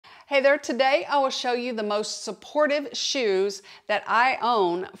Hey there, today I will show you the most supportive shoes that I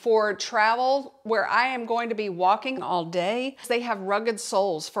own for travel where I am going to be walking all day. They have rugged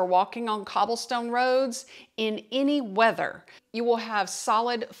soles for walking on cobblestone roads in any weather. You will have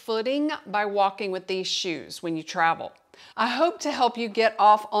solid footing by walking with these shoes when you travel. I hope to help you get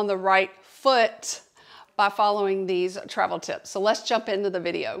off on the right foot by following these travel tips. So let's jump into the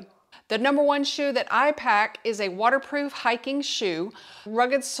video. The number one shoe that I pack is a waterproof hiking shoe.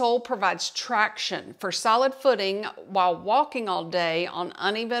 Rugged sole provides traction for solid footing while walking all day on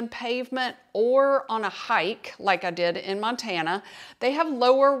uneven pavement or on a hike like I did in Montana. They have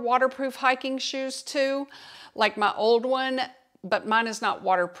lower waterproof hiking shoes too, like my old one, but mine is not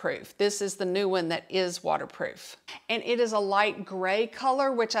waterproof. This is the new one that is waterproof. And it is a light gray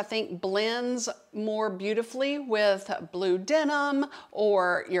color, which I think blends more beautifully with blue denim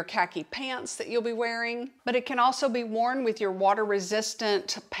or your khaki pants that you'll be wearing. But it can also be worn with your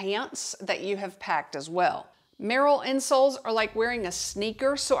water-resistant pants that you have packed as well. Merrell insoles are like wearing a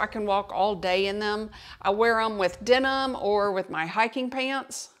sneaker, so I can walk all day in them. I wear them with denim or with my hiking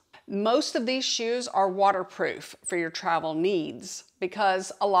pants. Most of these shoes are waterproof for your travel needs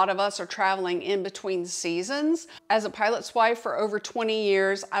because a lot of us are traveling in between seasons. As a pilot's wife for over 20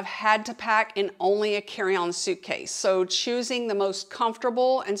 years, I've had to pack in only a carry-on suitcase. So choosing the most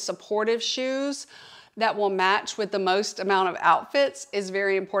comfortable and supportive shoes that will match with the most amount of outfits is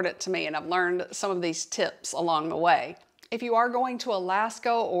very important to me, and I've learned some of these tips along the way. If you are going to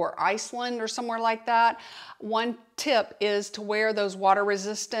Alaska or Iceland or somewhere like that, one tip is to wear those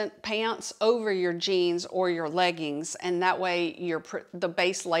water-resistant pants over your jeans or your leggings, and that way the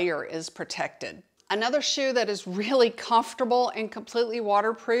base layer is protected. Another shoe that is really comfortable and completely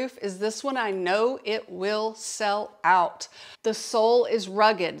waterproof is this one. I know it will sell out. The sole is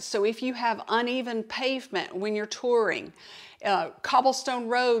rugged, so if you have uneven pavement when you're touring, cobblestone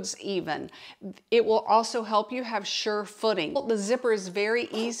roads even, it will also help you have sure footing. The zipper is very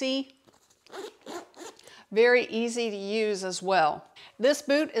easy to use as well. This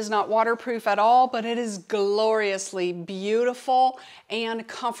boot is not waterproof at all, but it is gloriously beautiful and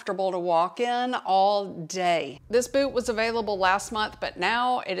comfortable to walk in all day. This boot was available last month, but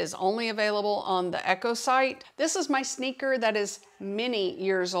now it is only available on the Echo site. This is my sneaker that is many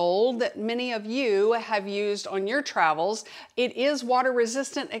years old that many of you have used on your travels. It is water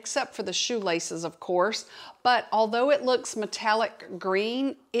resistant except for the shoelaces, of course, but although it looks metallic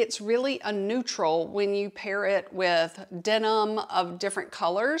green, it's really a neutral when you pair it with denim of different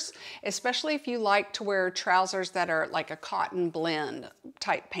colors, especially if you like to wear trousers that are like a cotton blend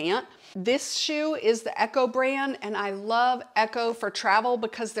type pant. This shoe is the Echo brand, and I love Echo for travel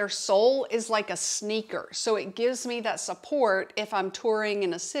because their sole is like a sneaker. So it gives me that support if I'm touring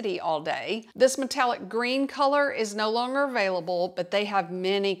in a city all day. This metallic green color is no longer available, but they have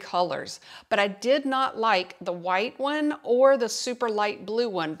many colors. But I did not like the white one or the super light blue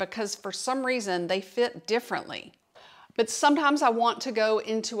one because for some reason they fit differently. But sometimes I want to go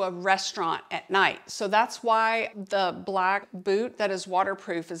into a restaurant at night. So that's why the black boot that is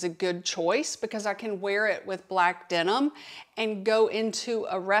waterproof is a good choice, because I can wear it with black denim and go into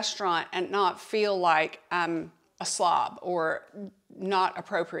a restaurant and not feel like I'm a slob or not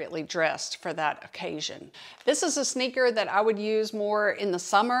appropriately dressed for that occasion. This is a sneaker that I would use more in the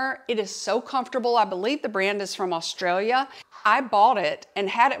summer. It is so comfortable. I believe the brand is from Australia. I bought it and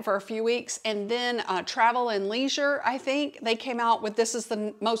had it for a few weeks, and then Travel and Leisure, I think, they came out with this is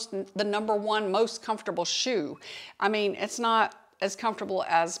the number one most comfortable shoe. I mean, it's not as comfortable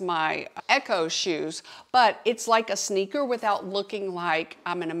as my Echo shoes, but it's like a sneaker without looking like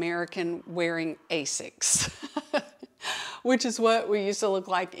I'm an American wearing Asics. Which is what we used to look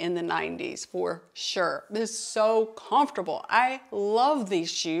like in the 90s for sure. This is so comfortable. I love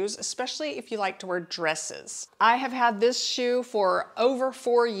these shoes, especially if you like to wear dresses. I have had this shoe for over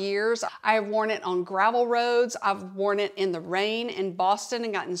 4 years. I have worn it on gravel roads. I've worn it in the rain in Boston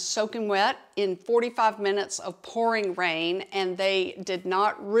and gotten soaking wet in 45 minutes of pouring rain, and they did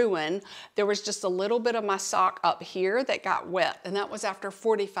not ruin. There was just a little bit of my sock up here that got wet, and that was after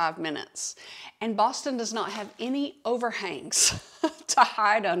 45 minutes. And Boston does not have any overhangs to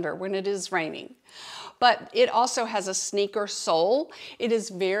hide under when it is raining. But it also has a sneaker sole. It is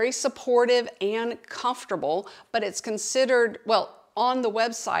very supportive and comfortable, but it's considered, well, on the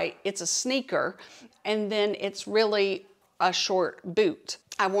website, it's a sneaker, and then it's really a short boot.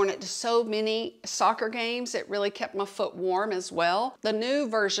 I've worn it to so many soccer games. It really kept my foot warm as well. The new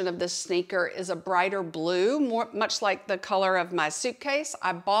version of this sneaker is a brighter blue, much like the color of my suitcase.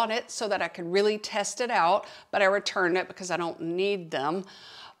 I bought it so that I could really test it out, but I returned it because I don't need them.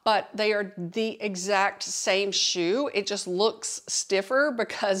 but they are the exact same shoe. It just looks stiffer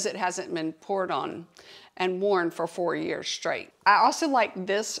because it hasn't been poured on and worn for 4 years straight. I also like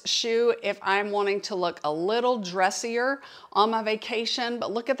this shoe if I'm wanting to look a little dressier on my vacation,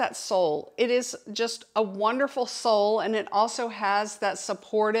 but look at that sole. It is just a wonderful sole, and it also has that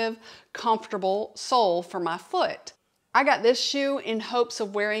supportive, comfortable sole for my foot. I got this shoe in hopes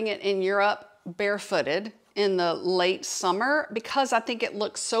of wearing it in Europe barefooted in the late summer because I think it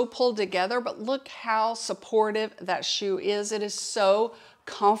looks so pulled together, but look how supportive that shoe is. It is so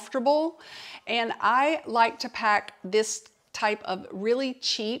comfortable, and I like to pack this type of really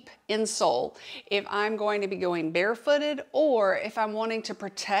cheap insole if I'm going to be going barefooted or if I'm wanting to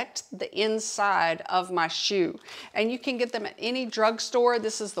protect the inside of my shoe. And you can get them at any drugstore.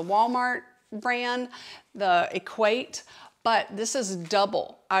 This is the Walmart brand, the Equate, but this is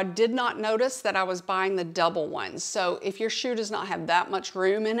double. I did not notice that I was buying the double one. So if your shoe does not have that much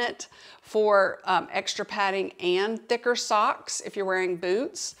room in it for extra padding and thicker socks, if you're wearing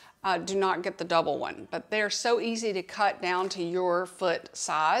boots, do not get the double one. But they're so easy to cut down to your foot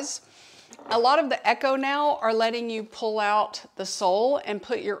size. A lot of the Echo now are letting you pull out the sole and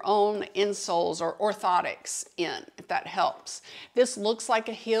put your own insoles or orthotics in, if that helps. This looks like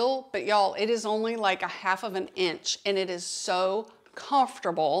a heel, but y'all, it is only like a 1/2 of an inch, and it is so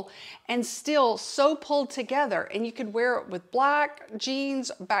comfortable and still so pulled together. And you could wear it with black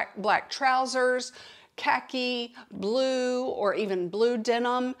jeans, black trousers, khaki, blue, or even blue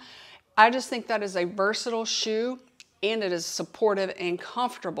denim. I just think that is a versatile shoe, and it is supportive and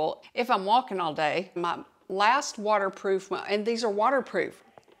comfortable if I'm walking all day. My last waterproof, and these are waterproof.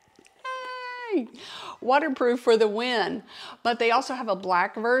 Yay! Waterproof for the win. But they also have a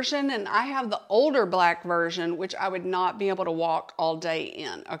black version, and I have the older black version, which I would not be able to walk all day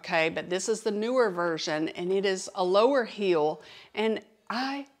in, okay? But this is the newer version, and it is a lower heel, and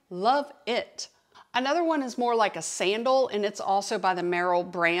I love it. Another one is more like a sandal, and it's also by the Merrell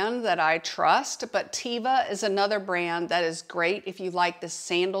brand that I trust, but Tiva is another brand that is great if you like the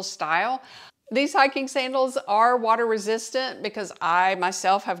sandal style. These hiking sandals are water resistant because I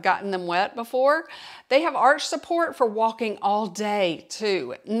myself have gotten them wet before. They have arch support for walking all day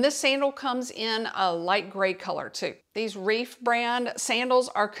too. And this sandal comes in a light gray color too. These Reef brand sandals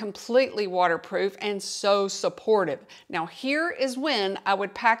are completely waterproof and so supportive. Now here is when I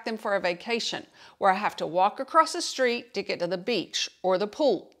would pack them for a vacation where I have to walk across the street to get to the beach or the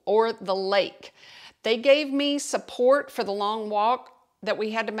pool or the lake. They gave me support for the long walk that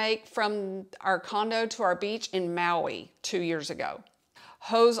we had to make from our condo to our beach in Maui 2 years ago.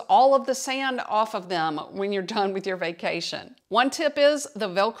 Hose all of the sand off of them when you're done with your vacation. One tip is the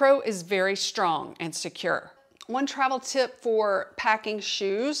Velcro is very strong and secure. One travel tip for packing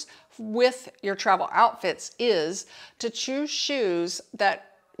shoes with your travel outfits is to choose shoes that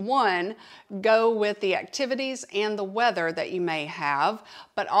one, go with the activities and the weather that you may have,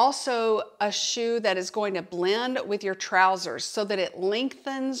 but also a shoe that is going to blend with your trousers so that it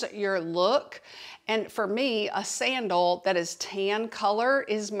lengthens your look. And for me, a sandal that is tan color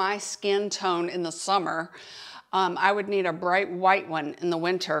is my skin tone in the summer. I would need a bright white one in the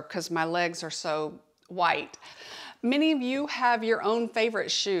winter because my legs are so white. Many of you have your own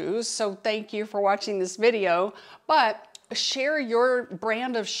favorite shoes, so thank you for watching this video, but share your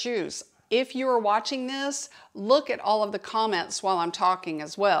brand of shoes. If you are watching this, look at all of the comments while I'm talking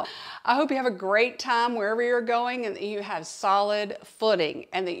as well. I hope you have a great time wherever you're going and that you have solid footing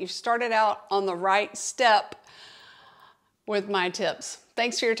and that you've started out on the right step with my tips.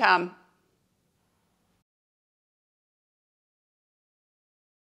 Thanks for your time.